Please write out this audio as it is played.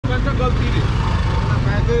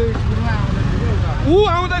ऊ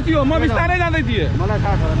आउँदै थियो म बिस्तारै जाँदै थिएँ मलाई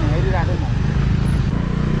थाहा छ नि हेरिराख्नु न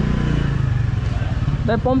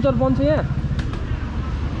दाइ पम्चर बन्छ यहाँ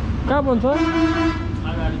कहाँ बन्छ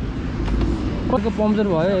कसको पम्चर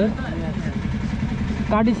भयो है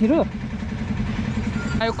काटी छिरो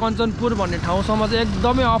यो कञ्चनपुर भन्ने ठाउँसम्म चाहिँ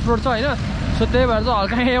एकदमै अफरोड छ होइन सो त्यही भएर चाहिँ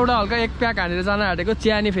हल्का एक प्याक हानेर जान आँटेको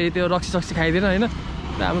चियानी फेरि त्यो रक्सी सक्सी खाइदिएन होइन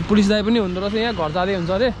अब पुलिस दाइ पनि हुँदो रहेछ यहाँ घर जाँदै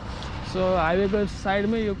हुन्छ अरे सो हाइवेको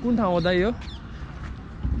साइडमै यो कुन ठाउँ हो दाइ यो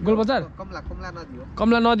गोलबजार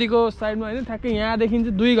कमला नदीको साइडमा होइन ठ्याक्कै यहाँदेखि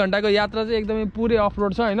चाहिँ 2 घन्टाको यात्रा चाहिँ एकदमै पुरै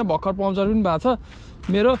अफरोड छ होइन भर्खर पम्चर पनि भएको छ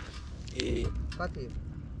मेरो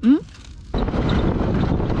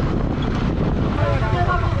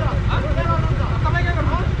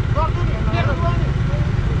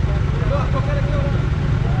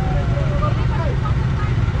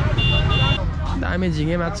दामी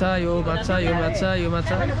झिँगे माछा यो माछा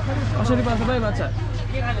कसरी पार्छ भाइ माछा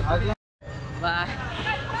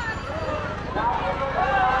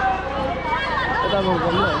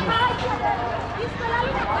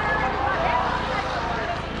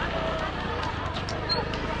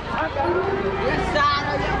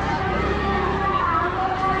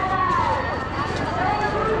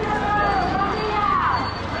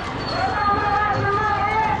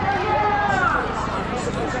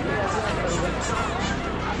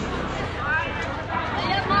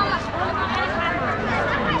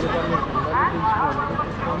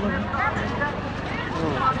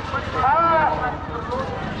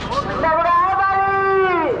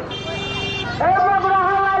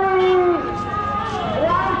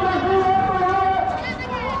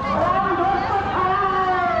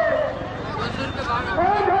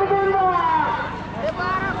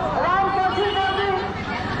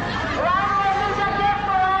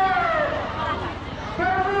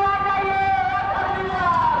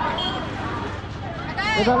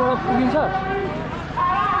यताबाट पुगिन्छ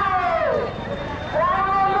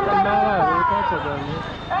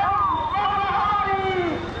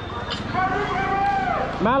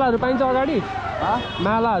मालाहरू पाइन्छ अगाडि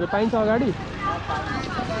मालाहरू पाइन्छ अगाडि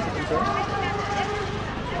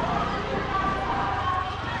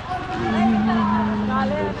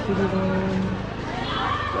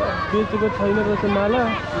बेचेको छैन रहेछ माला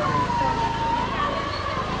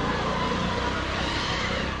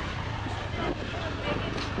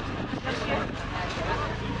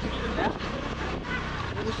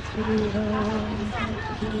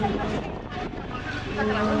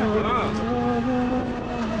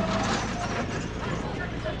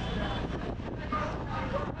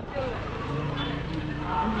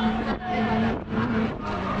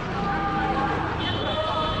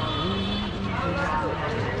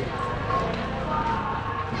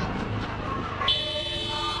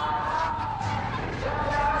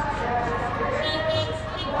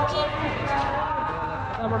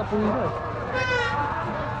कताबाट पुगिन्छ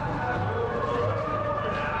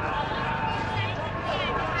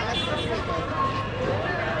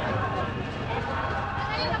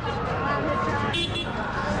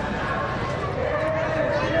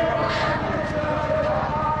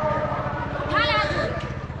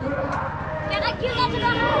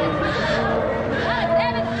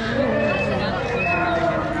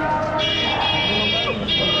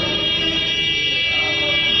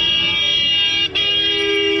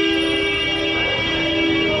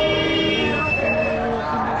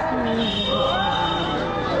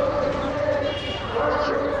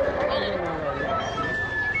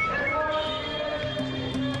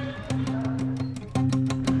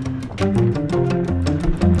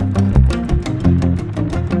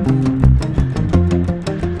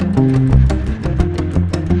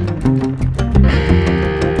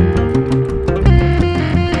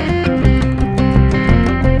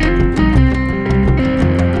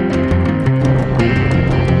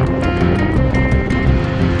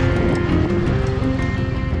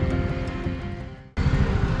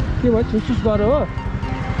के भयो छुसुस गऱ्यो हो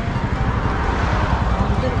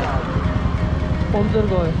पम्चर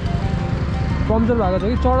गयो पम्चर भएको छ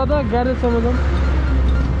कि चढ त ग्यारेजसम्म जाउँ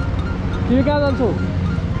तिमी कहाँ जान्छौ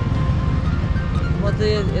म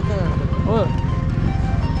चाहिँ यता हो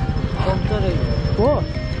पम्चर हो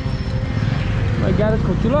ग्यारेज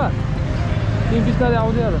खोज्छु ल तिमी बिस्तारै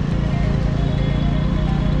आउँदै होला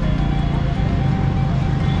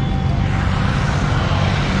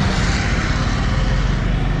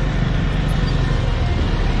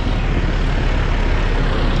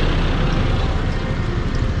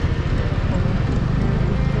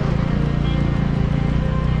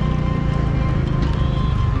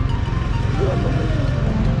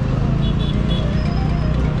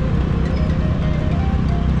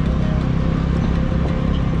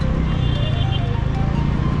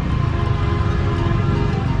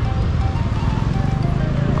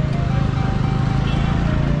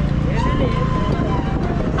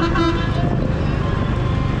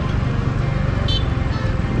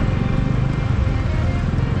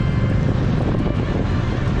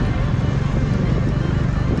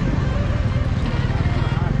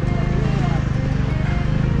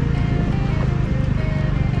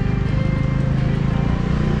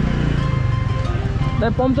दाइ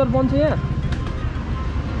पम्चर बन्छ यहाँ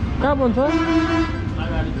कहाँ बन्छ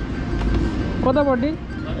कतापट्टि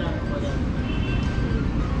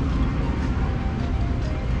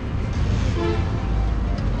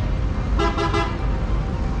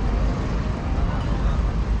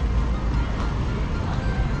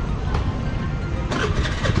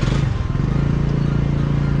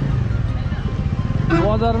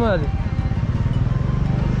बजारमा अरे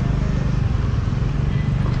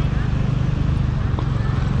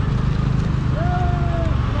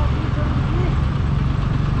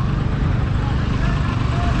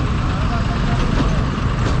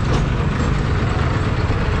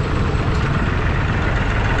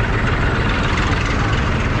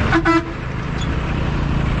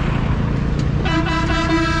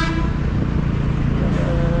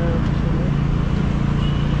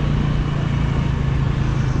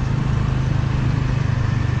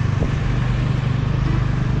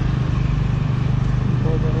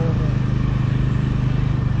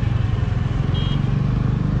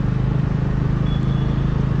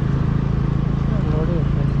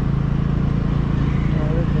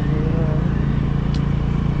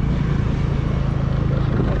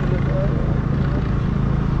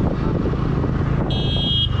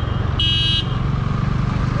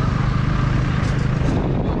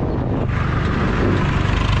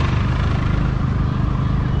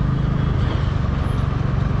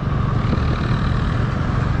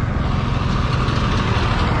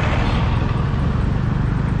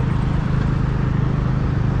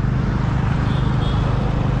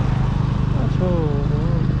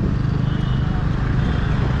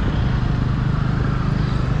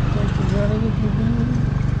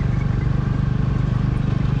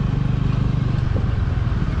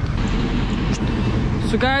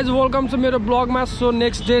सो गाइज वेलकम छ मेरो ब्लगमा। So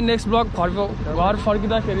next day next blog घर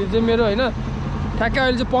फर्किँदाखेरि चाहिँ मेरो होइन ठ्याक्कै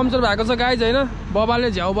अहिले चाहिँ पम्चर भएको छ गाइज होइन।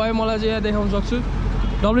 बबाले झ्याउ भयो मलाई चाहिँ यहाँ देखाउन सक्छु।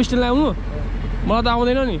 डबल स्टिल ल्याउनु मलाई त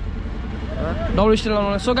आउँदैन नि डबल स्टिल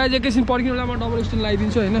लाउनु। सो गाइज एकैछिन पर्खिनु होला म डबल स्टिल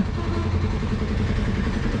लगाइदिन्छु होइन।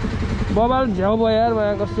 बबाले झ्याउ भयो यार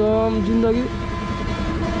यहाँ कसम जिन्दगी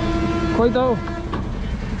खोइ त हौ।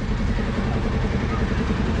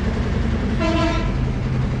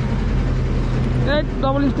 एक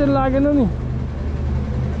डबल स्टेल लागेन नि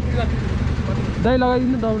दाइ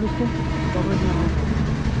लगाइदिनु डबल स्टेल।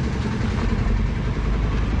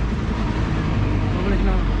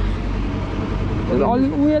 अलि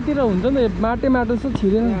उयोतिर हुन्छ नि माटे माटो छ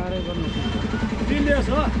छिरेन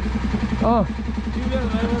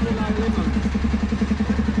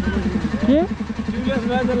के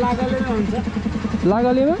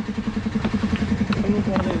लागलेमा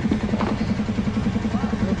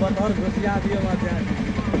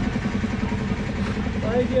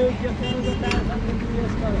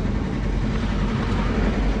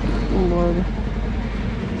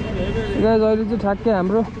गाइज अहिले चाहिँ ठ्याक्कै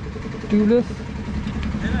हाम्रो ट्युबलेस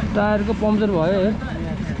टायरको पम्चर भयो है।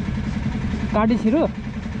 काटी छिरो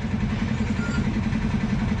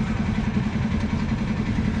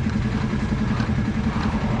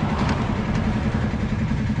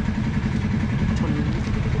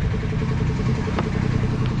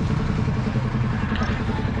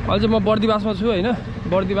अहिले चाहिँ म बर्दिवासमा छु होइन।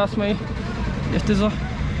 बर्दिवासमै यस्तै छ।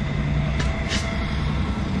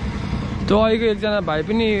 त्यो अहिलेको एकजना भाइ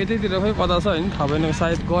पनि यतैतिर खोइ कता छ होइन थाहा भएन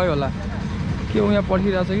सायद गयो होला के ऊ यहाँ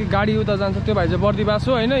पर्खिरहेको छ कि गाडी उता जान्छ। त्यो भाइ चाहिँ बर्दिवास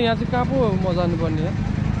हो होइन। यहाँ चाहिँ कहाँ पो म जानुपर्ने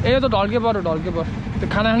यो त ढल्केपर हो ढल्केपर। त्यो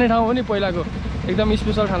खाना खाने ठाउँ हो नि पहिलाको एकदम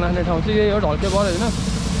स्पेसल खाना खाने ठाउँ चाहिँ यही हो ढल्केपर होइन।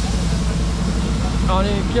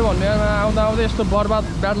 अनि के भन्नु आउँदा आउँदै यस्तो बर्बाद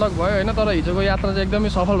ब्याड लक भयो होइन। तर हिजोको यात्रा चाहिँ एकदमै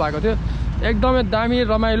सफल भएको थियो एकदमै दामी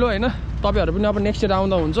रमाइलो होइन। तपाईँहरू पनि अब नेक्स्ट इयर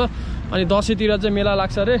आउँदा हुन्छ। अनि दसैँतिर चाहिँ मेला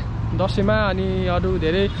लाग्छ अरे दसैँमा अनि अरू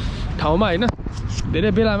धेरै ठाउँमा होइन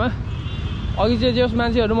धेरै बेलामा। अघि चाहिँ जे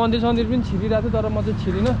मान्छेहरू मन्दिर सन्दिर पनि छिरिरहेको थियो तर म चाहिँ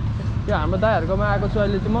छिरिनँ। त्यो हाम्रो दाइहरूकोमा आएको छु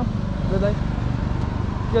अहिले चाहिँ म। यो दाइ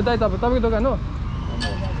यो दाइ तपाईँको दोकान हो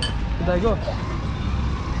दाइको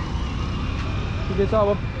ठिकै छ। अब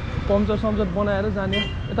पम्चर सम्चर बनाएर जाने।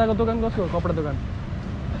 यताको दोकान कसको हो कपडा दोकान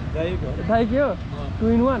दाइ के हो 2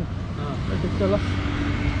 in 1 ठिक छ ल।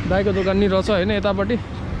 दाइको दोकान नि रहेछ होइन यतापट्टि।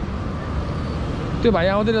 त्यो भाइ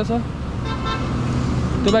आउँदै रहेछ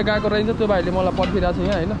त्यो भाइ गएको रहेछ। त्यो भाइले मलाई पर्खिरहेको छ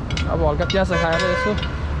यहाँ होइन। अब हल्का प्यासा खाएर यसो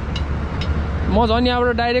म झन्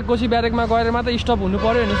यहाँबाट डाइरेक्ट कोशी ब्यारेकमा गएर मात्रै स्टप हुनु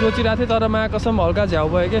पऱ्यो भने सोचिरहेको थिएँ तर मा कसम हल्का झ्याउ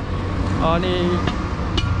भयो कि। अनि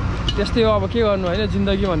त्यस्तै हो अब के गर्नु होइन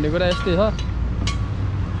जिन्दगी भन्ने कुरा यस्तै छ।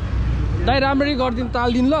 दाइ राम्ररी गरिदिनु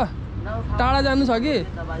टालिदिनु ल टाढा जानु छ कि।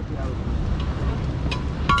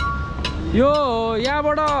 यो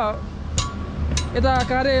यहाँबाट यता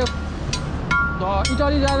कारे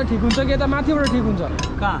इटरी जाँदा ठिक हुन्छ कि यता माथिबाट ठिक हुन्छ?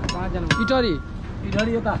 कहाँ जानु? इटरी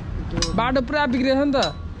बाटो पुरा बिग्रेछ नि त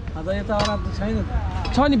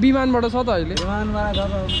छ नि विमानबाट छ त अहिले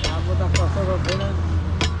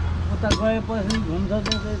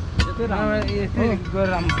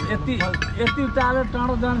यति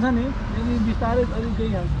टाढो जान्छ नि बिस्तारै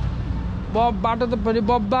बाटो त पनि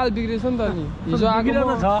बब्बाल बिग्रेछ नि त नि हिजो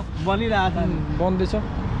आएको छ बनिरहेको बन्दैछ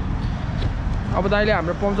अब दाइले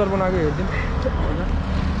हाम्रो पम्चर बनाएको हेर्दिउँ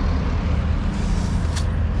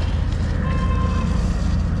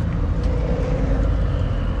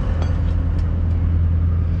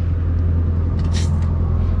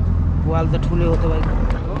वाल त ठुलै हो त भाइ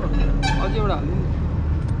अझै एउटा हाल्नु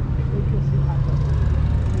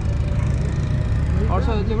अर्छ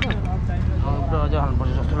अझै एउटा अझै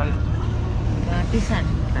हाल्नुपर्छ जस्तो लाग्यो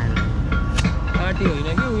काटी होइन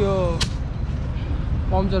कि उयो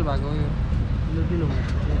पम्चर भएको उयो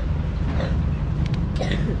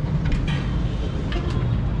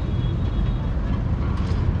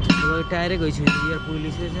टायरै गइसक्यो यार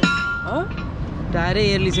पुलिसले टायरै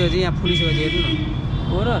एयर लिसकेपछि यहाँ फुलिसकेपछि हेर्नु न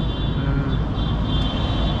हो र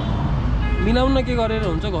मिलाउन के गरेर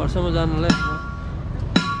हुन्छ घरसम्म जानुलाई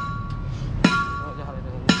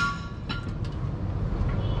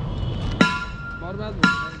बर्बाद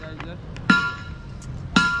भयो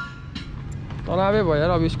तनावै भयो यार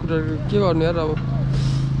अब स्कुटर के गर्नु यार अब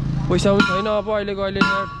पैसा पनि छैन अब अहिलेको अहिले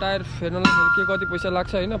टायर फेर्नलाई के कति पैसा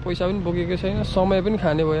लाग्छ होइन पैसा पनि बोकेको छैन समय पनि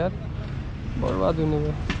खाने भयो यार बर्बाद हुने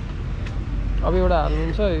भयो अब एउटा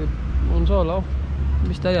हाल्नुहुन्छ हुन्छ होला हौ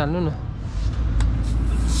बिस्तारै हाल्नु न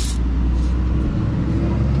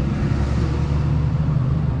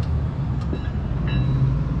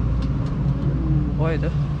भयो त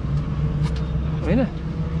होइन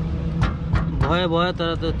भयो तर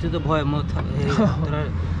त्यो त भयो म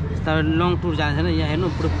तर लङ टुर जान्छ नि यहाँ हेर्नु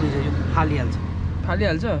पुरै पुरै फालिहाल्छ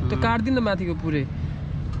त्यो काट्दिन त माथिको पुरै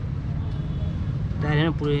टायर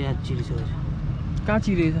हेर्नु पुरै यहाँ चिरिसकेको छ कहाँ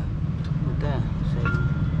चिरेछ उता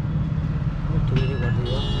ठिकै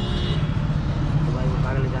गरिदियो तपाईँको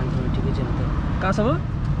बाघले जान्छ ठिकै छैन त कहाँसम्म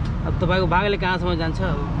अब तपाईँको बाघले कहाँसम्म जान्छ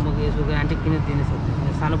अब म यसको ग्यारेन्टी किन दिन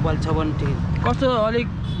सक्दिनँ सानो बल छ भने ठिकै कस्तो अलिक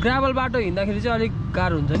ग्राभल बाटो हिँड्दाखेरि चाहिँ अलिक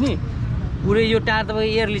गाह्रो हुन्छ नि पुरै यो टायर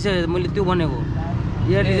तपाईँको एयर लिसकेको मैले त्यो भनेको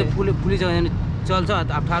एयर लिसक पुलिस भने चल्छ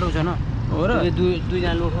अप्ठ्यारो छैन हो र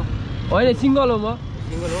दुईजना लोड हो होइन सिङ्गल हो म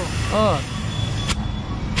सिङ्गल हो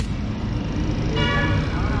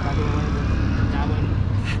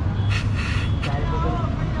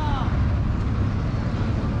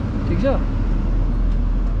ठिक छ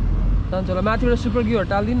जान्छ होला माथिबाट सुपर गियर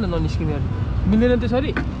टालिदिनु न ननिस्किने मिल्दैन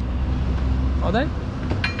त्यसरी अदाइ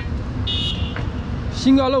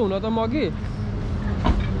सिङ्गल हुन त म कि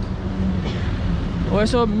हो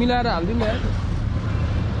यसो मिलाएर हालिदिनु यार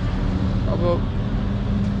अब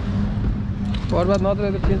बर्बाद नत्र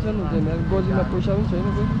त टेन्सन हुँदैन यार गोजीमा पैसा पनि छैन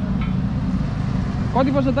कोही कति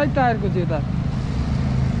पर्छ दाइ टायरको चाहिँ यता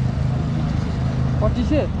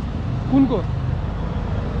 2500 कुनको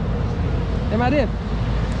एमआरएफ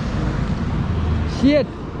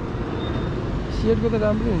सिएटको त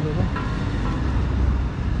राम्रै हुन्छ त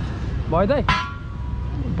भयो दाइ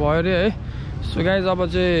भयो अरे है सो गाइज अब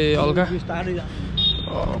चाहिँ हल्का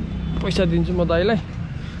पैसा दिन्छु म दाइलाई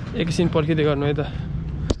एकैछिन पर्खिँदै गर्नु है त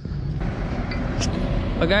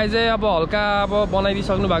गाइज चाहिँ अब हल्का अब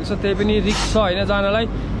बनाइदिइसक्नु भएको छ त्यही पनि रिस्क छ होइन जानलाई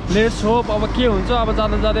लेट्स होप अब के हुन्छ अब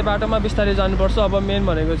जाँदा जाँदै बाटोमा बिस्तारै जानुपर्छ अब मेन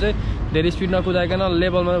भनेको चाहिँ धेरै स्पिड नकुदाइकन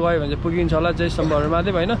लेभलमा गयो भने चाहिँ पुगिन्छ होला चाहिँ स्तम्भहरूमा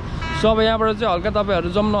चाहिँ होइन सो अब यहाँबाट चाहिँ हल्का तपाईँहरू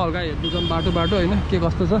जाउँ न हल्का हेर्नु जाउँ बाटो होइन के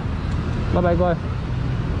कस्तो छ ल भाइ गयो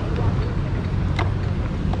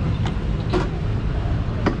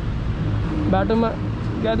बाटोमा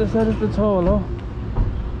गाडी साह्रै त छ होला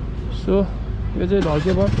सो यो चाहिँ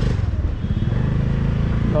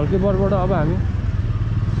ढल्केबरबाट अब हामी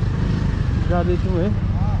जाँदैछौँ है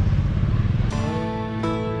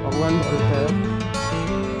भगवान् भरोसा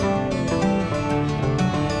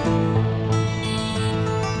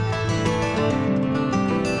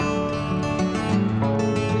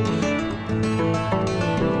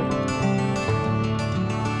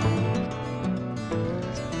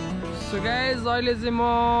अहिले चाहिँ म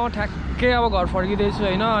ठ्याक्कै अब घर फर्किँदैछु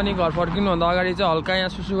होइन अनि घर फर्किनुभन्दा अगाडि चाहिँ हल्का यहाँ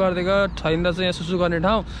सुसु गरिदिएको छैन चाहिँ यहाँ सुसु गर्ने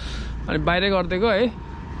ठाउँ अनि बाहिरै गरिदिएको है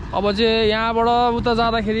अब चाहिँ यहाँबाट उता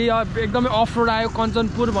जाँदाखेरि एकदमै अफ रोड आयो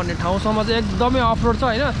कञ्चनपुर भन्ने ठाउँसम्म चाहिँ एकदमै अफ रोड छ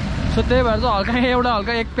होइन सो त्यही भएर चाहिँ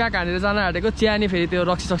हल्का एक प्याक हानेर जान आँटेको चियानी फेरि त्यो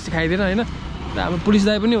रक्सी खाइदिएन होइन हाम्रो पुलिस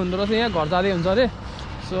दाइ पनि हुँदो रहेछ यहाँ घर जाँदै हुन्छ अरे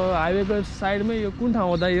सो हाइवेको साइडमै यो कुन ठाउँ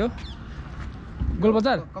हो दाइ यो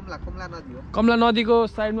गोलबजार कमला नदीको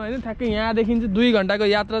साइडमा होइन ठ्याक्कै यहाँदेखि चाहिँ 2 घन्टाको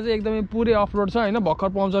यात्रा चाहिँ एकदमै पुरै अफ रोड छ होइन भर्खर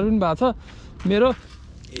पम्चर पनि भएको छ मेरो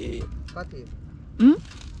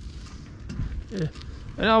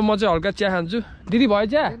हैन अब म चाहिँ हल्का चिया खान्छु दिदी भयो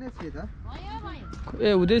चिया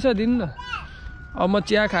ए हुँदैछ दिनु न अब म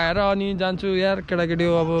चिया खाएर अनि जान्छु यार केटाकेटी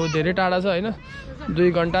अब धेरै टाढा छ हैन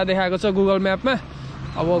 2 घण्टा देखाएको छ गुगल म्यापमा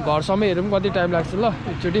अब घरसम्म हेरौँ कति टाइम लाग्छ ल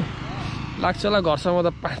एकचोटि लाग्छ होला घरसम्म त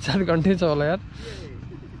 5-4 घन्टै छ होला यार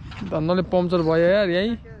धन्नले पम्चर भयो यार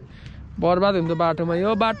यही बर्बाद हुन्छ बाटोमा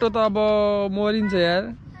यो बाटो त अब मरिन्छ यार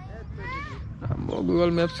गुगल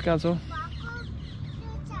म्याप्स कहाँ छ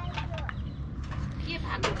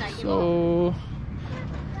सो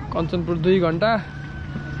कञ्चनपुर 2 घण्टा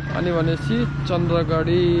अनि भनेपछि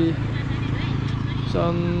चन्द्रगढी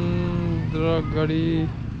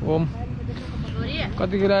होम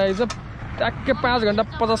कतिखेर आइज ट्याक्कै 5 घण्टा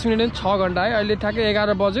 50 मिनट 6 घण्टा है अहिले ठ्याक्कै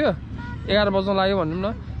 11 बज्यो 11 बज्न लाग्यो भनौँ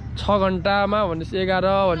न 6 घण्टामा भनेपछि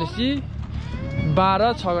 11 भनेपछि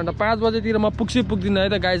 12 6 घण्टा 5 बजेतिर म पुग्दिनँ है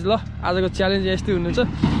त गाइज ल आजको च्यालेन्ज यस्तै हुनुहुन्छ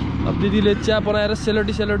अब दिदीले चिया बनाएर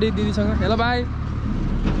सेलोटी दिदीसँग हेलो भाइ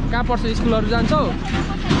कहाँ पर्छ स्कुलहरू जान्छौ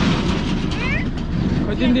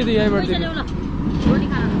खै दिन दिदी यहीँबाट दिनु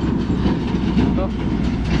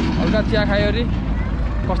हल्का चिया खायो अरे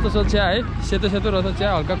कस्तो छ चिया है सेतो रहेछ चिया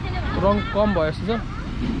हल्का रङ कम भयो जस्तो छ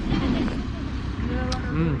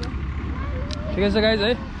ठिकै छ गाइज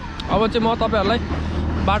है अब चाहिँ म तपाईहरुलाई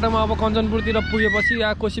बाटोमा अब कञ्चनपुरतिर पुगेपछि या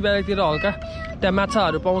कोशी ब्यारेकतिर हल्का त्यहाँ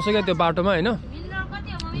माछाहरू पाउँछ क्या त्यो बाटोमा हैन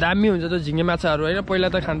दामी हुन्छ त्यो झिङ्गे माछाहरू हैन पहिला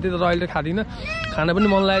त खान्थे तर अहिले खादिनँ खान पनि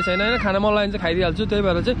मन लागेको छैन हैन खान मन लाग्यो भने चाहिँ खाइदिहाल्छु त्यही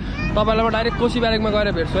भएर चाहिँ तपाईलाई म डाइरेक्ट कोशी ब्यारेकमा गएर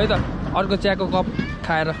भेट्छु है त अर्को चियाको कप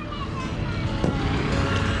खाएर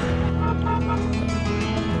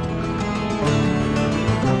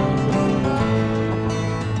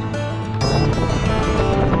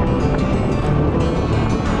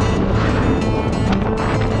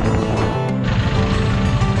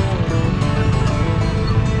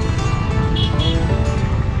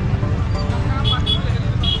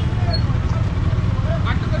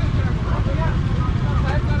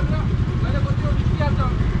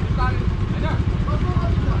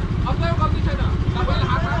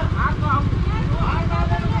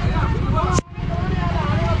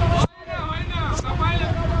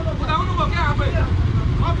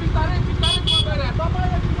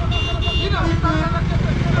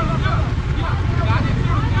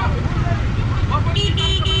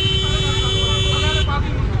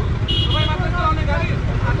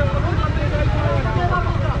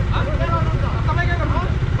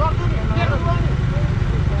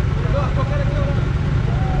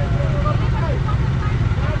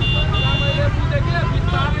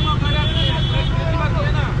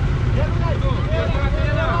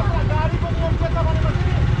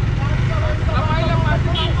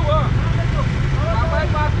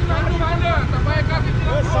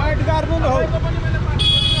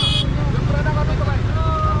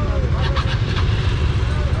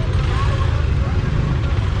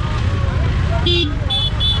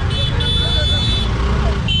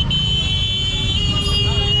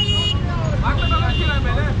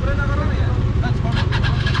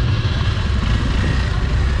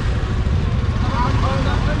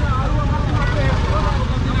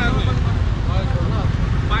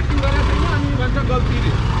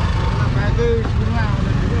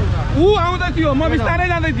म बिस्तारै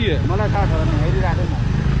जाँदै थिएँ मलाई थाहा छ भने हेरिराख्नु न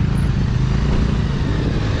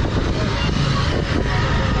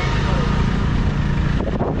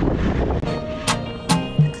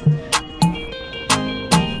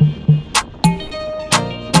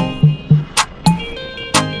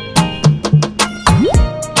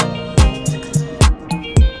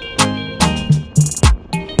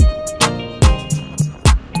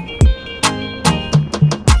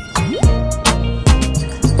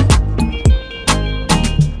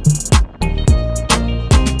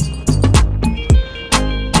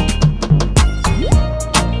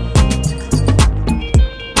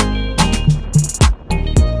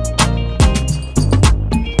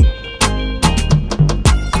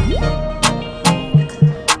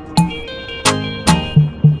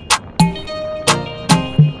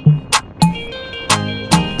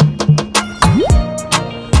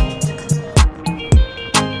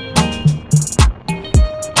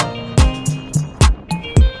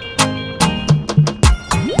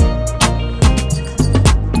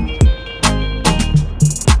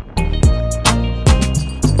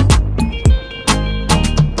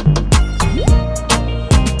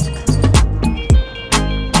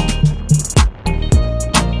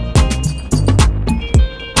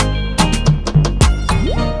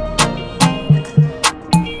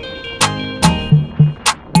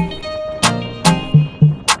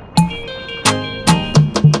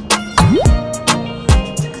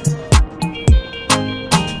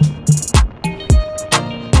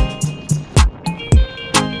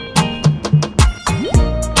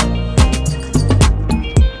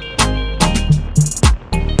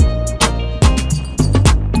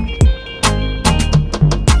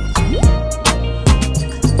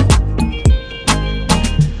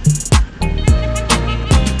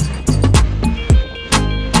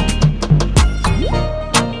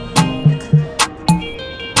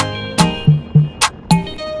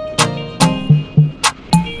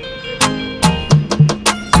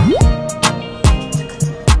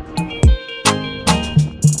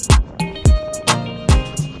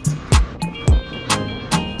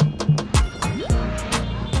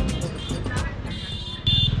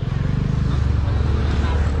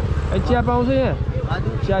चिया पाउँछ यहाँ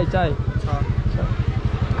चाय चाय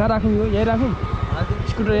कहाँ राखौँ यो यहीँ राखौँ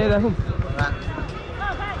स्कुटर यहीँ राखौँ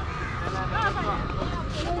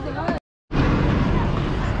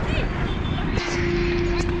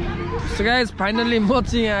सो गाइज फाइनल्ली म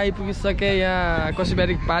चाहिँ यहाँ आइपुगिसकेँ यहाँ कोशी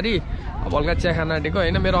ब्यारेक पारी अब हल्का चिया खान आँटेको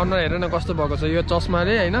होइन मेरो अनुहार हेर न कस्तो भएको छ यो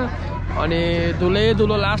चस्माले होइन अनि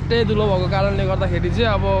धुलो लास्टै धुलो भएको कारणले गर्दाखेरि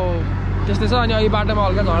चाहिँ अब त्यस्तै छ अनि अघि बाटोमा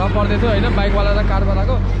हल्का झगडा पर्दै थियो होइन बाइकवाला र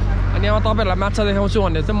कारवालाको अनि अब तपाईँहरूलाई माछा देखाउँछु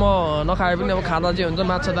भन्ने चाहिँ म नखाए पनि अब खाँदा चाहिँ हुन्छ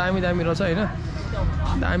माछा दामी रहेछ होइन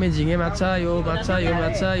दामी झिँगे माछा यो माछा यो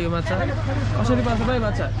माछा यो माछा कसरी पाउँछ भाइ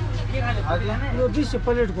माछा यो 20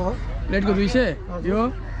 प्लेटको हो प्लेटको 200 यो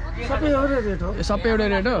सबै एउटै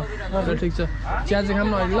रेट हो ठिक छ चिया चाहिँ खाऊँ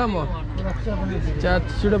न अहिले ल म चिया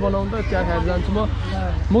छिटो बनाउनु त चिया खाएर जान्छु म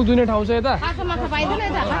मुख धुने ठाउँ छ यता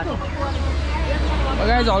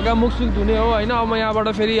गाइज हल्का मुख सुख धुने हो होइन अब म यहाँबाट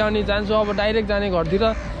फेरि अनि जान्छु अब डाइरेक्ट जाने घरतिर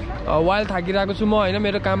वाइल थाकिरहेको छु म होइन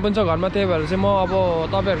मेरो काम पनि छ घरमा त्यही भएर चाहिँ म अब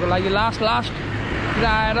तपाईँहरूको लागि लास्टतिर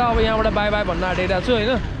आएर अब यहाँबाट बाई बाई भन्न आँटिरहेको छु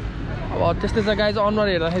होइन अब त्यस्तै छ गाइज अनुहार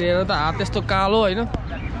हेर्दा त हात त्यस्तो कालो होइन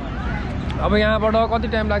अब यहाँबाट कति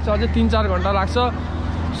टाइम लाग्छ अझै 3-4 घन्टा लाग्छ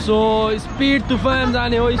सो स्पिड तुफान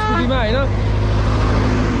जाने हो स्कुटीमा होइन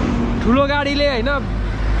ठुलो गाडीले होइन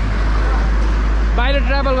बाहिर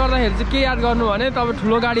ट्राभल गर्दाखेरि चाहिँ के याद गर्नु भने तपाईँ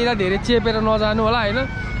ठुलो गाडीलाई धेरै चेपेर नजानु होला होइन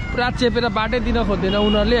पुरा चेपेर बाटै दिन खोज्दैन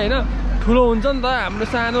उनीहरूले होइन ठुलो हुन्छ नि त हाम्रो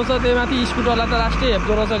सानो छ त्यही माथि स्कुटरलाई त लास्टै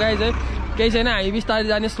हेप्दो रहेछ गाइज है केही छैन हामी बिस्तारै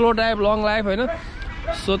जाने स्लो ड्राइभ लङ लाइफ होइन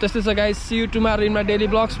सो त्यस्तै छ guys see you tomorrow in my daily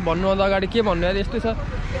blogs भन्नुभन्दा अगाडि के भन्नु यार यस्तै छ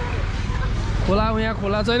खोला यहाँ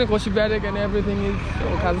खोला छैन Koshi barrack and everything is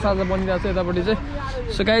खाजासाजा बनिरहेको छ यतापट्टि चाहिँ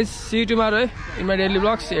so guys see you tomorrow है इन माई डेली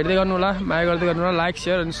ब्लग्स हेर्दै गर्नु होला माया गर्दै गर्नु होला लाइक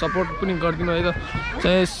सेयर अनि सपोर्ट पनि गरिदिनु है त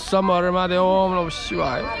जय समहरमा देव ओम नमः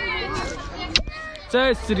शिवाय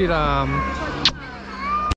जय श्री राम